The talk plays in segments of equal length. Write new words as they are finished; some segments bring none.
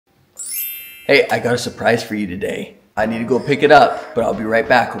Hey, I got a surprise for you today. I need to go pick it up, but I'll be right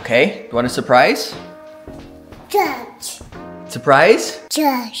back, okay? You want a surprise? Trash. Surprise?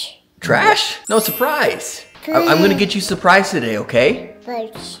 Trash. Trash? No, surprise. I'm gonna get you a surprise today, okay?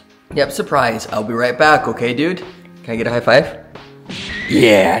 Trash. Yep, surprise. I'll be right back, okay, dude? Can I get a high five?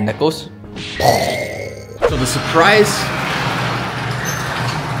 Yeah, Knuckles. So the surprise...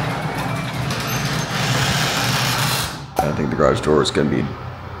 I don't think the garage door is gonna be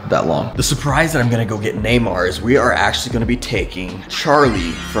that long. The surprise that I'm gonna go get Neymar is we are actually gonna be taking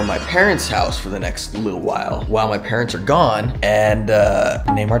Charlie from my parents' house for the next little while my parents are gone, and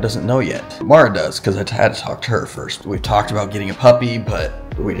Neymar doesn't know yet. Mara does, because I had to talk to her first. We've talked about getting a puppy,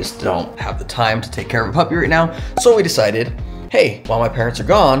 but we just don't have the time to take care of a puppy right now. So we decided, hey, while my parents are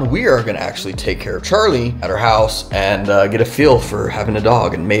gone, we are gonna actually take care of Charlie at our house and get a feel for having a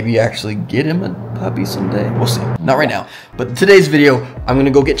dog and maybe actually get him a puppy someday. We'll see, not right now. But in today's video, I'm gonna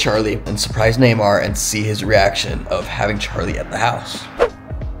go get Charlie and surprise Neymar and see his reaction of having Charlie at the house.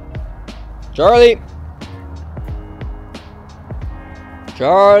 Charlie.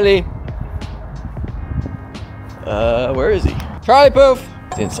 Charlie. Where is he? Charlie Poof.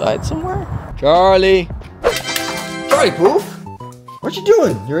 He's inside somewhere. Charlie. Charlie Poof. What you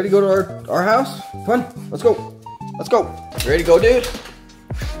doing? You ready to go to our house? Come on, let's go. Let's go. You ready to go, dude?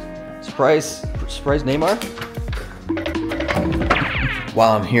 Surprise Neymar.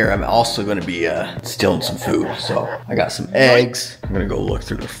 While I'm here, I'm also gonna be stealing some food. So I got some eggs. I'm gonna go look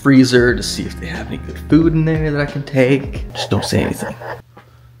through the freezer to see if they have any good food in there that I can take. Just don't say anything.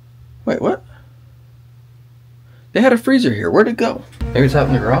 Wait, what? They had a freezer here. Where'd it go? Maybe it's out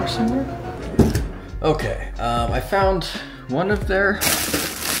in the garage somewhere? Okay, I found one of their...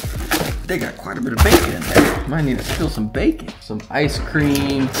 They got quite a bit of bacon in there. Might need to steal some bacon. Some ice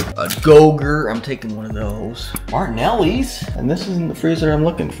cream, a Go-Gurt. I'm taking one of those. Martinelli's. And this isn't the freezer I'm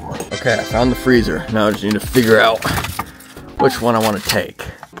looking for. Okay, I found the freezer. Now I just need to figure out which one I want to take.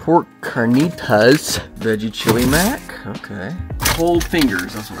 Pork carnitas, veggie chili mac. Okay. Cold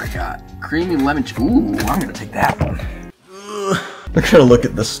fingers, that's what I got. Creamy lemon, ooh, I'm gonna take that one. They're gonna look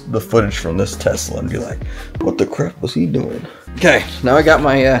at the footage from this Tesla and be like, what the crap was he doing? Okay, now I got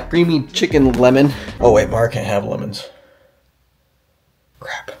my creamy chicken lemon. Oh wait, Mara can't have lemons.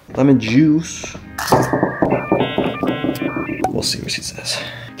 Crap. Lemon juice. We'll see what she says.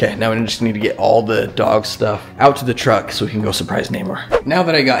 Okay, now we just need to get all the dog stuff out to the truck so we can go surprise Neymar. Now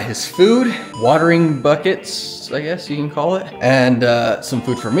that I got his food, watering buckets, I guess you can call it, and some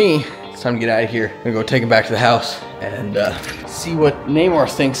food for me, it's time to get out of here. I'm gonna go take him back to the house and see what Neymar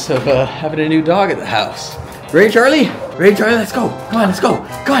thinks of having a new dog at the house. Ready, Charlie? Ready, Charlie? Let's go. Come on, let's go.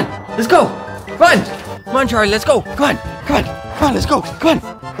 Come on, let's go. Come on. Come on, Charlie, let's go. Come on, come on. Come on, let's go. Come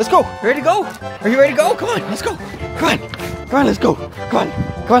on, let's go. Ready to go? Are you ready to go? Come on, let's go. Come on. Come on, let's go. Come on.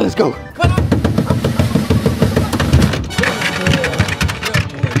 Come on, let's go. Come on.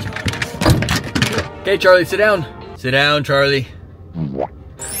 Okay, Charlie, sit down. Sit down, Charlie.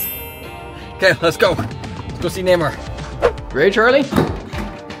 Okay, let's go. Let's go see Neymar. Ready, Charlie?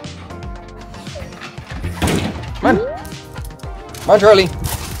 Come on. Come on, Charlie.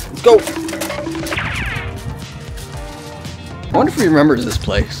 Let's go. I wonder if he remembers this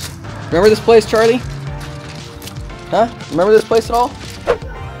place. Remember this place, Charlie? Huh? Remember this place at all?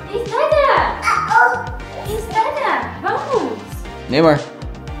 Istada! Istada! Vamos! Neymar.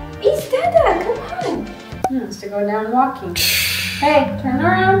 Istada! Come on! He wants to go down walking. Hey, turn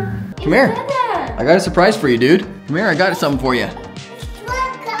around. Come here. Istada! I got a surprise for you, dude. Come here, I got something for you.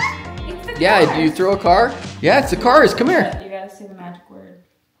 Yeah, do you throw a car? Yeah, it's the cars. Come here. You gotta say the magic word.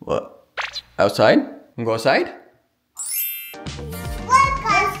 What? Outside? Wanna go outside?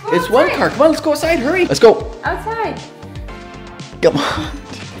 It's one car. Come on, let's go outside. Hurry. Let's go. Outside. Come on.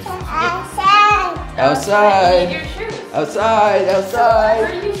 Outside. Outside. Your shoes. Outside. Outside.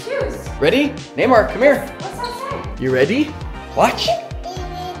 Where are your shoes? Ready? Neymar, come here. What's outside? You ready? Watch.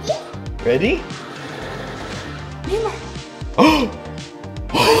 Ready? Neymar.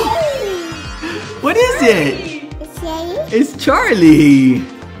 What is it? It's Charlie. It's Charlie.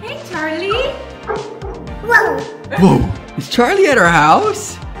 Hey, Charlie. Whoa. Whoa. Is Charlie at our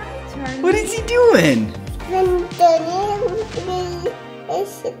house? Hi, Charlie. What is he doing?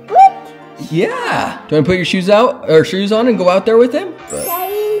 Yeah. Do you want to put your shoes out or shoes on and go out there with him?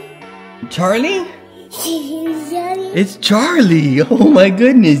 Charlie? It's Charlie. Oh my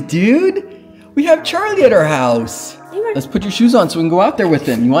goodness, dude. We have Charlie at our house. Let's put your shoes on so we can go out there with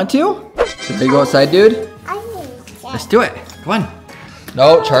him. You want to? Ready to go outside, dude? Let's do it. Come on.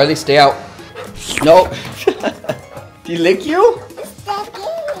 No, Charlie, stay out. No. Did he lick you?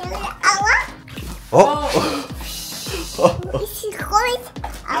 Oh.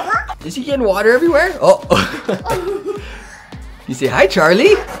 Is he getting water everywhere? Oh. You say, hi,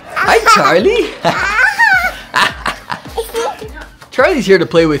 Charlie. Hi, Charlie. Charlie's here to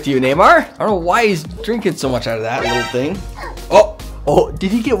play with you, Neymar. I don't know why he's drinking so much out of that little thing. Oh,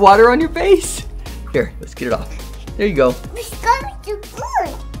 did he get water on your face? Here, let's get it off. There you go.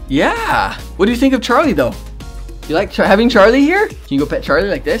 Yeah. What do you think of Charlie, though? You like having Charlie here? Can you go pet Charlie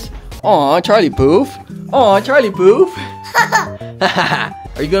like this? Aw, Charlie Poof. Aw, Charlie Poof.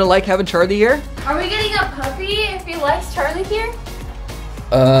 Are you gonna like having Charlie here? Are we getting a puppy if he likes Charlie here?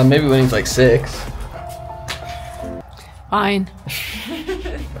 Maybe when he's like 6. Fine.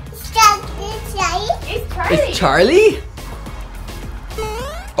 It's Charlie?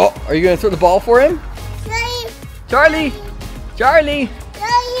 Oh, are you gonna throw the ball for him? Charlie! Charlie!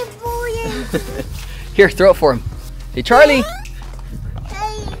 Here, throw it for him. Say Charlie!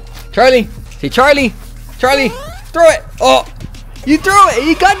 Charlie! Say Charlie! Charlie! Throw it! Oh! You threw it!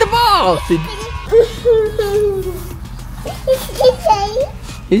 You got the ball!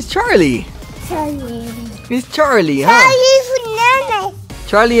 It's Charlie. It's Charlie, huh?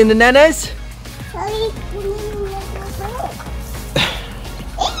 Charlie and the nanas?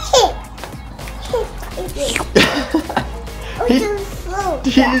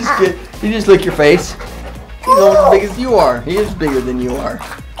 He just lick your face. He's almost as big as you are. He is bigger than you are.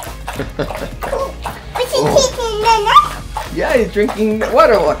 Yeah, he's drinking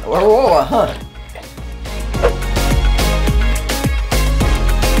water, huh?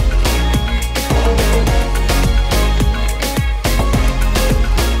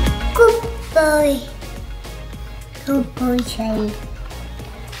 Good boy, Charlie.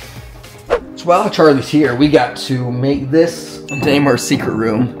 So while Charlie's here, we got to make this Neymar's secret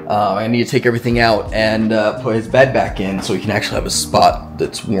room. I need to take everything out and put his bed back in so he can actually have a spot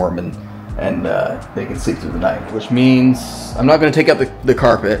that's warm and they can sleep through the night. Which means I'm not going to take out the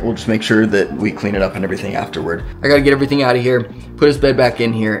carpet. We'll just make sure that we clean it up and everything afterward. I got to get everything out of here, put his bed back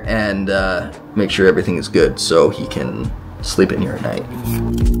in here, and make sure everything is good so he can sleep in here at night.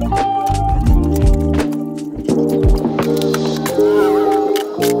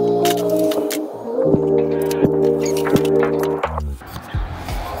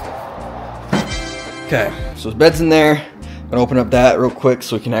 Okay, so his bed's in there. I'm gonna open up that real quick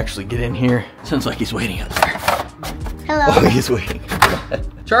so we can actually get in here. Sounds like he's waiting out there. Hello. Oh, he's waiting.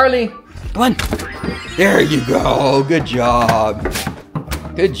 Charlie, come on. There you go. Good job.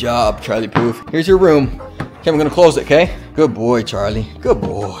 Good job, Charlie Poof. Here's your room. Okay, I'm gonna close it, okay? Good boy, Charlie. Good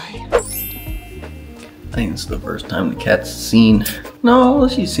boy. I think it's the first time the cat's seen. No,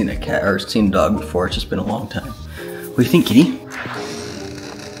 she's seen a cat or seen a dog before. It's just been a long time. What do you think, kitty?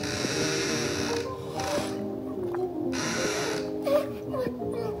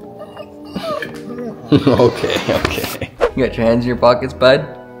 Okay. You got your hands in your pockets, bud?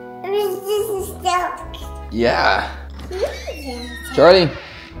 Yeah. Charlie.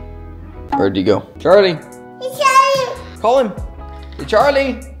 Where'd you go? Charlie. Hey, Charlie. Call him. Hey,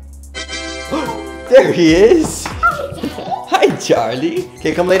 Charlie. There he is. Hi, Charlie.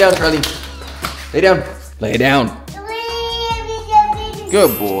 Okay, come lay down, Charlie. Lay down. Lay down.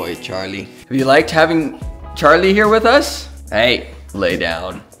 Good boy, Charlie. Have you liked having Charlie here with us? Hey, lay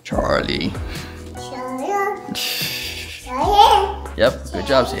down, Charlie. Yep, good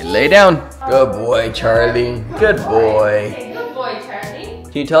job. Say, lay down. Good boy, Charlie. Good boy. Good boy, Charlie.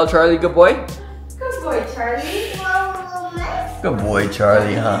 Can you tell Charlie good boy? Good boy, Charlie. Good boy,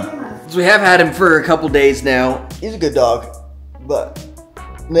 Charlie, huh? So we have had him for a couple days now. He's a good dog, but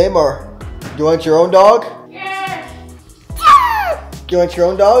Neymar, do you want your own dog? Yeah. Do you want your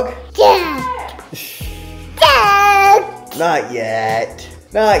own dog? Yeah. Not yet.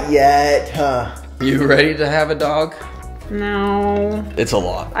 Not yet, huh? You ready to have a dog? No. It's a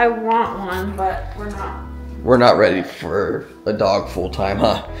lot. I want one, but we're not. We're not ready for a dog full time,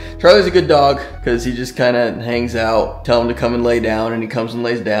 huh? Charlie's a good dog because he just kind of hangs out. Tell him to come and lay down, and he comes and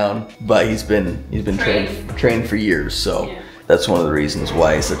lays down. But he's been trained for years, so yeah. That's one of the reasons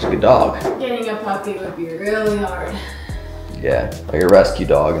why he's such a good dog. Getting a puppy would be really hard. Yeah, like a rescue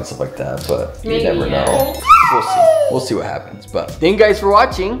dog and stuff like that. But Maybe, you never yeah. know. We'll see. We'll see what happens. But thank you guys for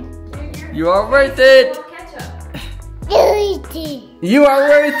watching. You are worth it. You are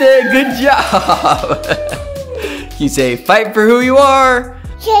worth it. Good job. You say, fight for who you are.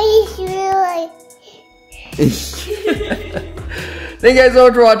 Thank you guys so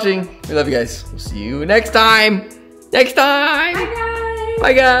much for watching. We love you guys. We'll see you next time. Next time. Bye, guys.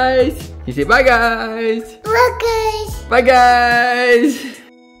 Bye, guys. You say bye, guys. Bye, guys. Bye, guys.